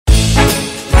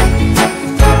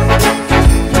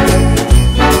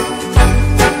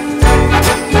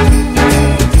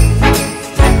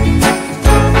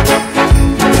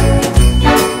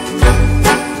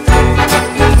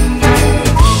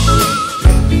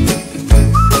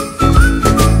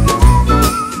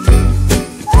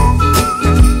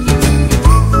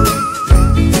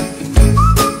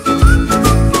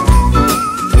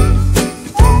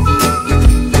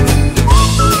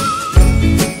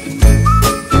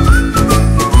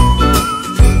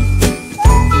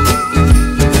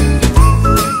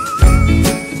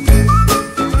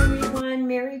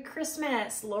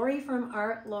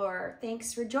Art Lore.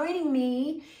 Thanks for joining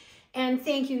me. And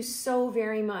thank you so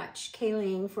very much,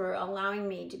 Kayleen, for allowing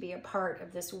me to be a part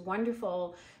of this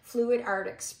wonderful Fluid Art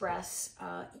Express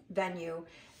venue.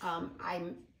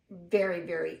 I'm very,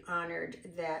 very honored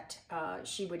that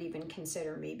she would even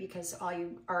consider me, because all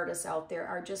you artists out there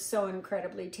are just so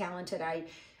incredibly talented.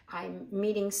 I'm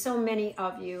meeting so many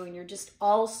of you, and you're just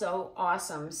all so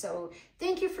awesome. So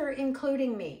thank you for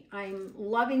including me. I'm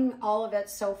loving all of it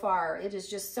so far. It is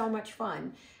just so much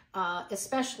fun,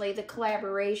 especially the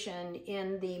collaboration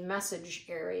in the message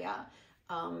area.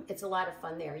 It's a lot of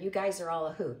fun there. You guys are all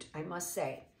a hoot, I must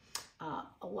say.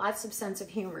 Lots of sense of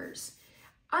humors.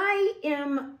 I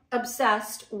am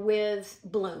obsessed with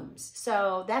blooms,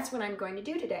 so that's what I'm going to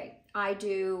do today.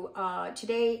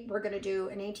 Today we're going to do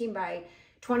an 18 by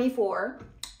 24,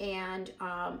 and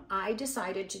I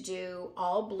decided to do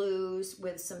all blues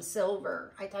with some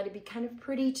silver. I thought it'd be kind of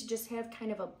pretty to just have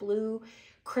kind of a blue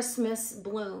Christmas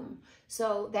bloom.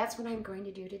 So that's what I'm going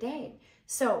to do today.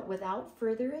 So without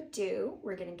further ado,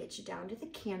 we're going to get you down to the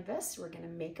canvas. We're going to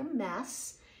make a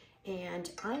mess, and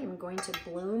I am going to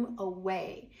bloom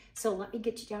away. So let me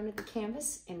get you down to the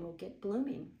canvas and we'll get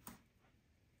blooming.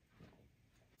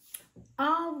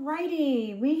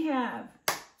 Alrighty, we have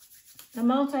the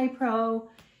Multi-Pro,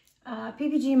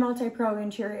 PPG Multi-Pro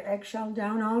interior eggshell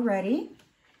down already.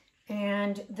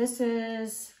 And this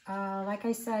is, like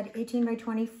I said, 18 by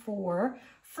 24.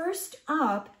 First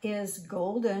up is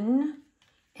golden,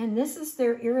 and this is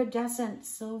their iridescent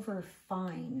silver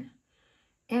fine.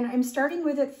 And I'm starting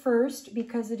with it first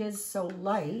because it is so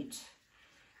light,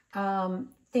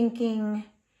 thinking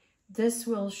this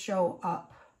will show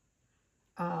up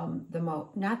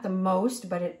not the most,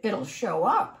 but it'll show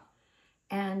up.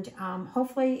 And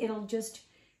hopefully it'll just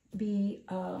be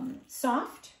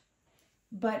soft,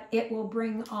 but it will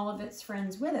bring all of its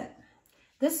friends with it.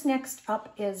 This next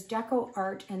up is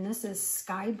DecoArt, and this is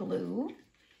sky blue.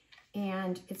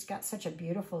 And it's got such a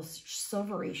beautiful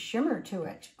silvery shimmer to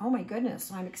it. Oh my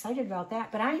goodness, I'm excited about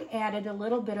that. But I added a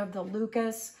little bit of the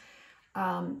Lukas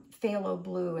Phthlo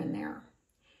blue in there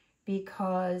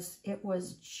because it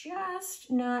was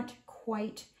just not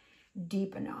quite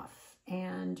deep enough.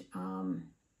 And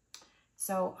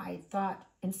so I thought,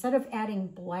 instead of adding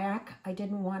black, I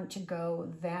didn't want to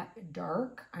go that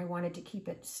dark. I wanted to keep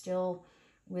it still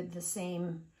with the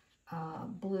same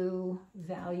blue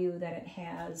value that it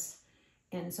has.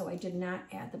 And so I did not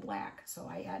add the black, so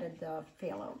I added the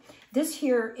phthalo. This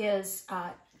here is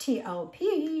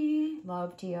TLP,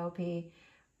 love TLP,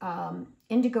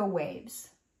 Indigo Waves.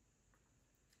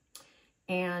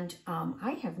 And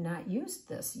I have not used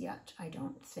this yet, I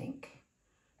don't think.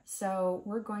 So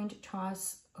we're going to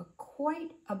toss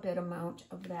quite a bit amount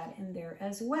of that in there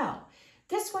as well.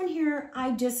 This one here,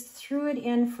 I just threw it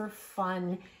in for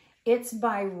fun. It's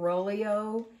by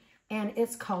Rolio, and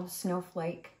it's called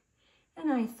Snowflake.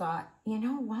 And I thought, you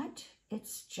know what?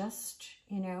 It's just,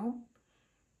 you know,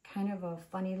 kind of a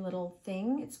funny little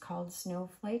thing. It's called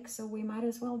Snowflake, so we might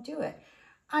as well do it.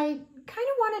 I kind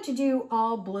of wanted to do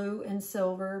all blue and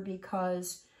silver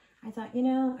because I thought, you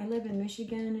know, I live in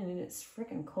Michigan and it's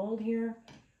freaking cold here.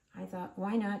 I thought,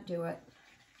 why not do it?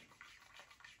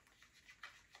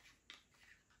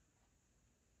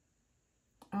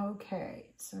 Okay,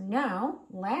 so now,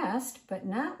 last but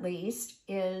not least,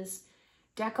 is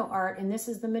DecoArt, and this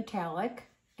is the metallic,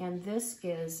 and this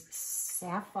is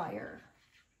sapphire.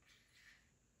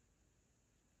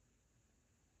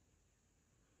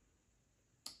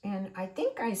 And I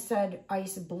think I said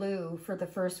ice blue for the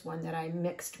first one that I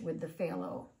mixed with the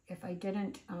phthalo. If I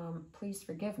didn't, please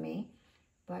forgive me,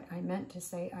 but I meant to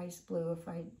say ice blue if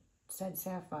I said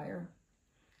sapphire.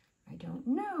 I don't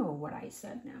know what I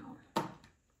said now.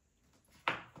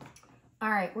 All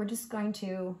right, we're just going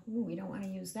to, we don't want to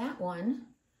use that one.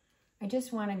 I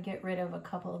just want to get rid of a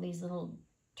couple of these little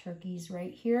turkeys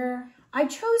right here. I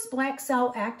chose Black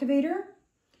Cell Activator,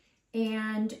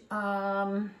 and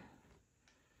I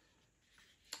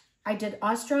did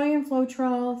Australian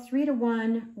floetrol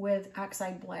 3-to-1 with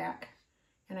Oxide Black,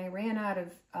 and I ran out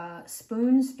of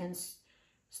spoons and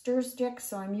stir sticks,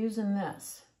 so I'm using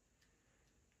this.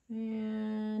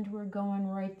 And we're going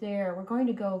right there. We're going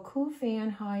to go cool fan,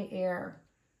 high air.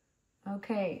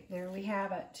 Okay, there we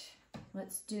have it.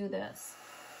 Let's do this.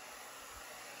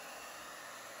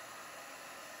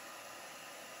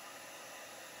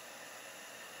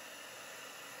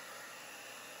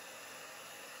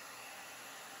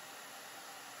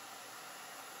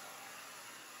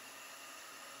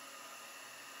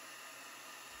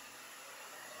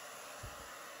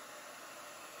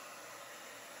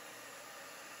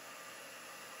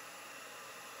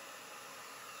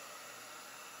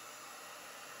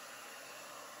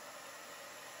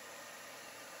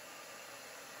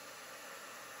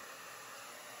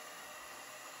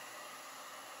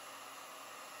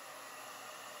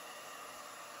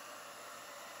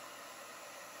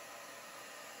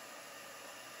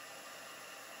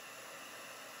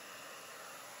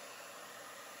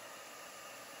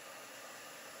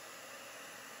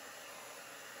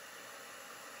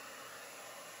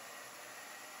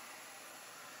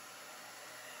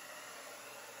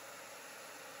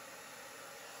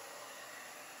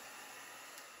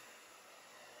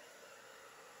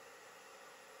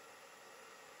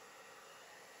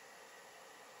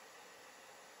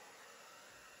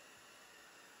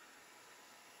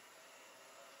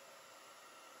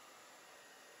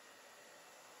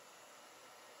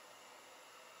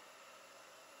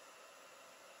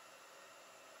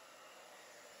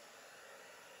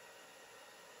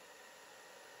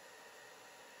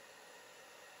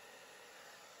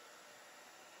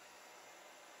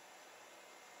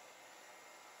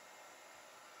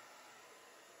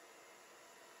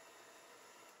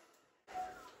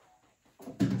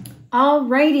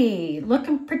 Alrighty,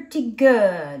 looking pretty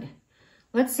good.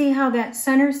 Let's see how that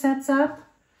center sets up.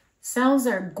 Cells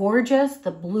are gorgeous.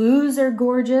 The blues are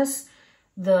gorgeous.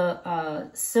 The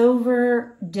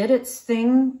silver did its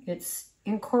thing. It's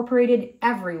incorporated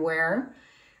everywhere.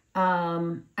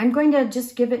 I'm going to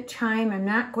just give it time. I'm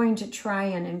not going to try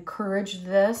and encourage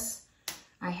this.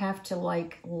 I have to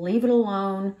like leave it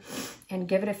alone and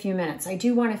give it a few minutes. I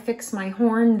do want to fix my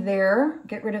horn there,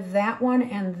 get rid of that one,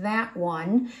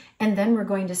 and then we're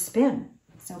going to spin.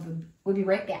 So we'll be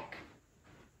right back.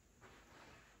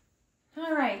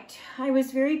 All right, I was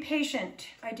very patient.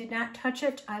 I did not touch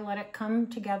it. I let it come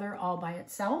together all by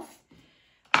itself.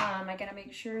 I gotta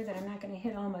make sure that I'm not gonna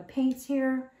hit all my paints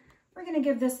here. We're gonna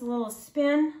give this a little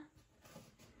spin.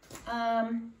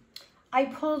 I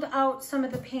pulled out some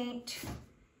of the paint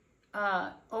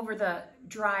over the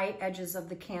dry edges of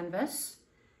the canvas.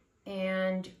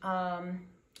 And,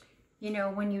 you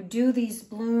know, when you do these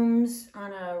blooms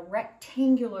on a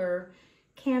rectangular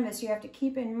canvas, you have to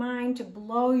keep in mind to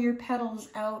blow your petals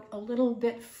out a little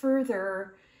bit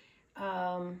further.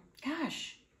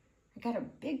 Gosh, I got a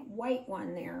big white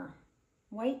one there.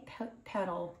 White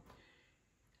petal.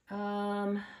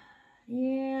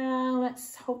 Yeah,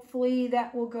 hopefully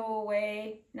that will go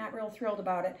away. Not real thrilled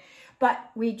about it.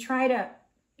 But we try to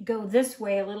go this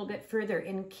way a little bit further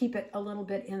and keep it a little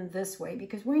bit in this way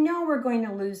because we know we're going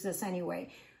to lose this anyway.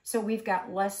 So we've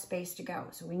got less space to go.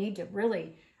 So we need to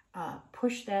really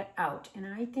push that out. And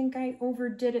I think I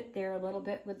overdid it there a little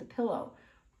bit with the pillow.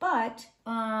 But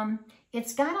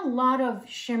it's got a lot of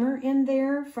shimmer in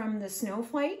there from the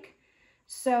snowflake.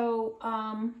 So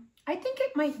I think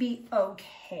it might be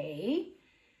okay.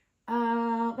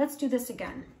 Let's do this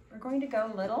again. We're going to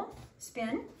go little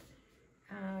spin.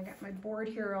 I got my board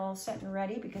here all set and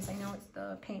ready because I know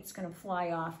the paint's going to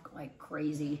fly off like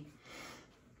crazy.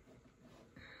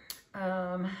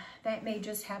 That may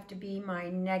just have to be my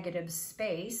negative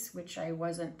space, which I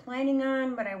wasn't planning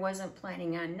on, but I wasn't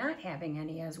planning on not having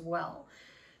any as well.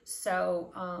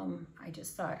 So I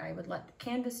just thought I would let the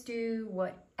canvas do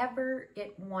whatever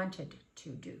it wanted to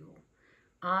do.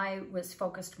 I was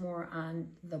focused more on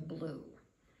the blue.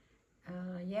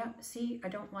 Yeah, see, I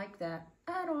don't like that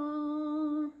at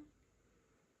all.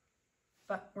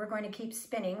 But we're going to keep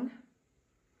spinning.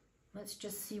 Let's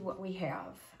just see what we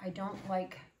have. I don't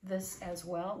like this as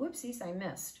well. Whoopsies, I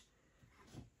missed.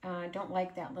 I don't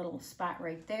like that little spot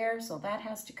right there, so that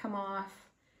has to come off.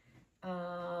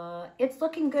 It's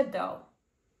looking good though.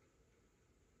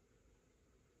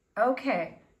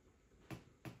 Okay.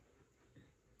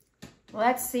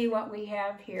 Let's see what we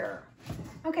have here.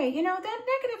 Okay, you know, that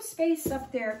negative space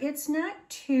up there, it's not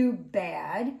too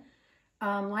bad.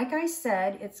 Like I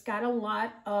said, it's got a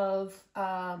lot of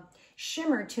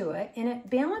shimmer to it, and it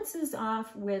balances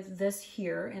off with this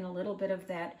here and a little bit of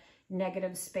that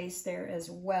negative space there as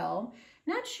well.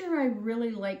 Not sure I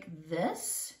really like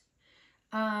this.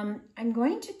 I'm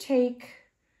going to take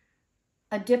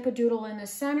a dip-a-doodle in the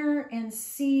center and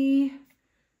see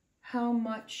how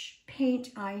much paint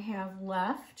I have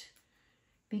left,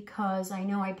 because I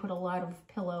know I put a lot of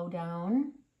pillow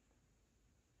down.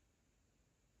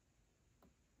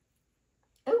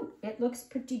 Oh, it looks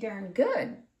pretty darn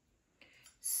good.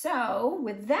 So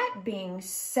with that being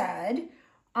said,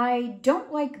 I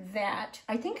don't like that.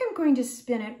 I think I'm going to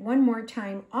spin it one more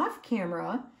time off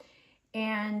camera,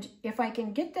 and if I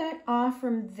can get that off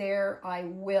from there, I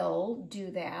will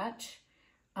do that.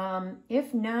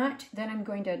 If not, then I'm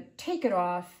going to take it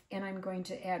off and I'm going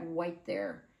to add white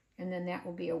there, and then that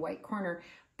will be a white corner.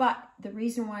 But the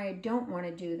reason why I don't want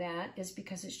to do that is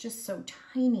because it's just so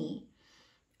tiny.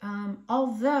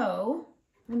 Although,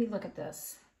 let me look at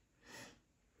this.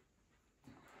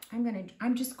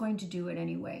 I'm just going to do it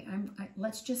anyway.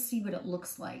 Let's just see what it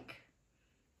looks like.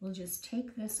 We'll just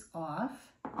take this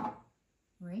off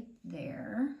right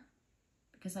there,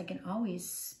 because I can always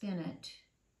spin it.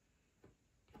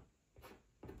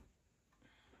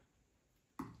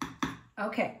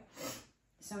 Okay,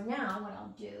 so now what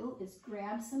I'll do is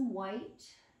grab some white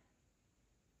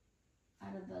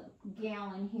out of the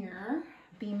gallon here.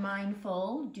 Be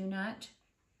mindful, do not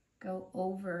go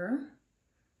over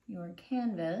your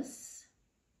canvas.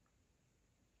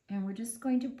 And we're just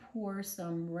going to pour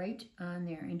some right on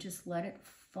there and just let it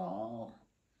fall.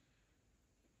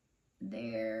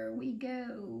 There we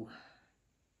go.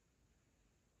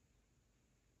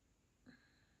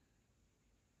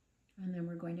 And then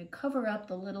we're going to cover up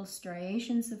the little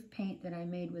striations of paint that I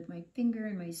made with my finger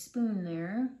and my spoon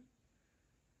there.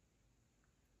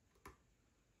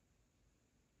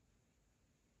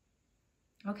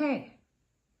 Okay.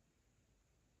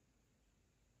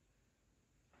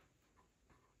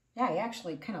 Yeah, I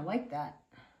actually kind of like that.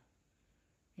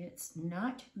 It's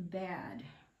not bad.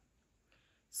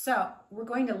 So we're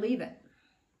going to leave it.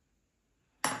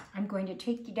 I'm going to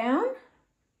take you down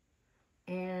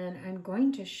and I'm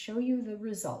going to show you the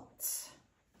results.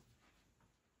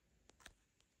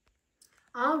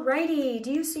 Alrighty,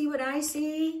 do you see what I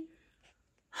see?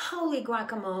 Holy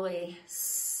guacamole,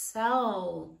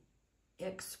 cell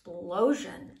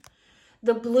explosion.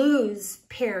 The blues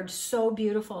paired so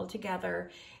beautiful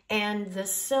together and the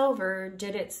silver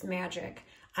did its magic.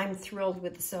 I'm thrilled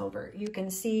with the silver. You can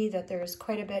see that there's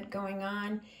quite a bit going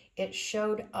on. It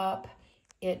showed up.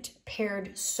 It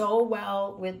paired so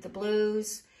well with the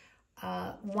blues.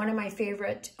 One of my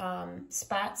favorite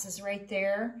spots is right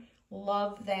there.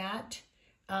 Love that.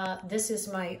 This is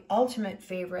my ultimate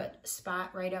favorite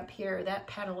spot right up here. That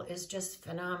petal is just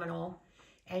phenomenal.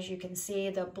 As you can see,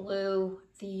 the blue,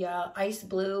 the ice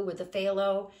blue with the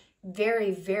phthalo,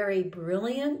 very, very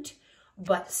brilliant,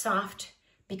 but soft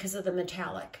because of the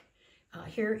metallic.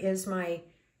 Here is my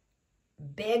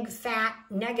big fat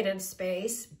negative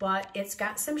space, but it's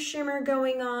got some shimmer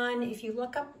going on. If you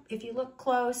look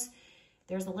close,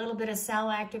 there's a little bit of cell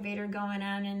activator going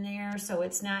on in there, so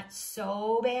it's not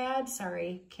so bad.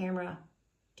 Sorry, camera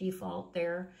default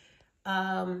there.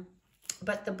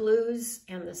 But the blues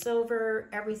and the silver,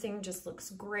 everything just looks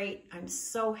great. I'm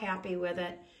so happy with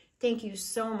it. Thank you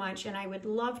so much, and I would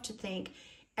love to thank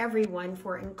everyone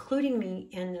for including me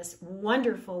in this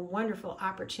wonderful, wonderful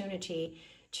opportunity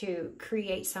to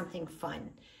create something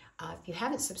fun. If you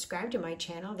haven't subscribed to my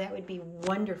channel, that would be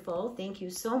wonderful. Thank you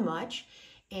so much.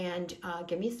 And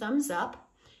give me a thumbs up.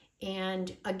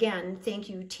 And again, thank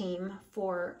you, team,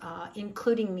 for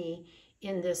including me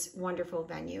in this wonderful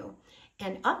venue.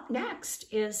 And up next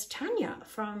is Tanya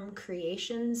from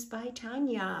Creations by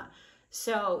Tanya.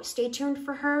 So stay tuned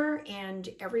for her and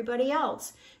everybody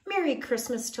else. Merry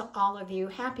Christmas to all of you.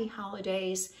 Happy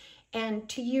holidays. And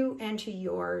to you and to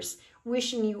yours.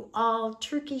 Wishing you all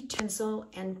turkey tinsel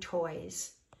and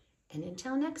toys. And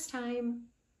until next time,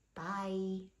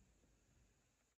 bye.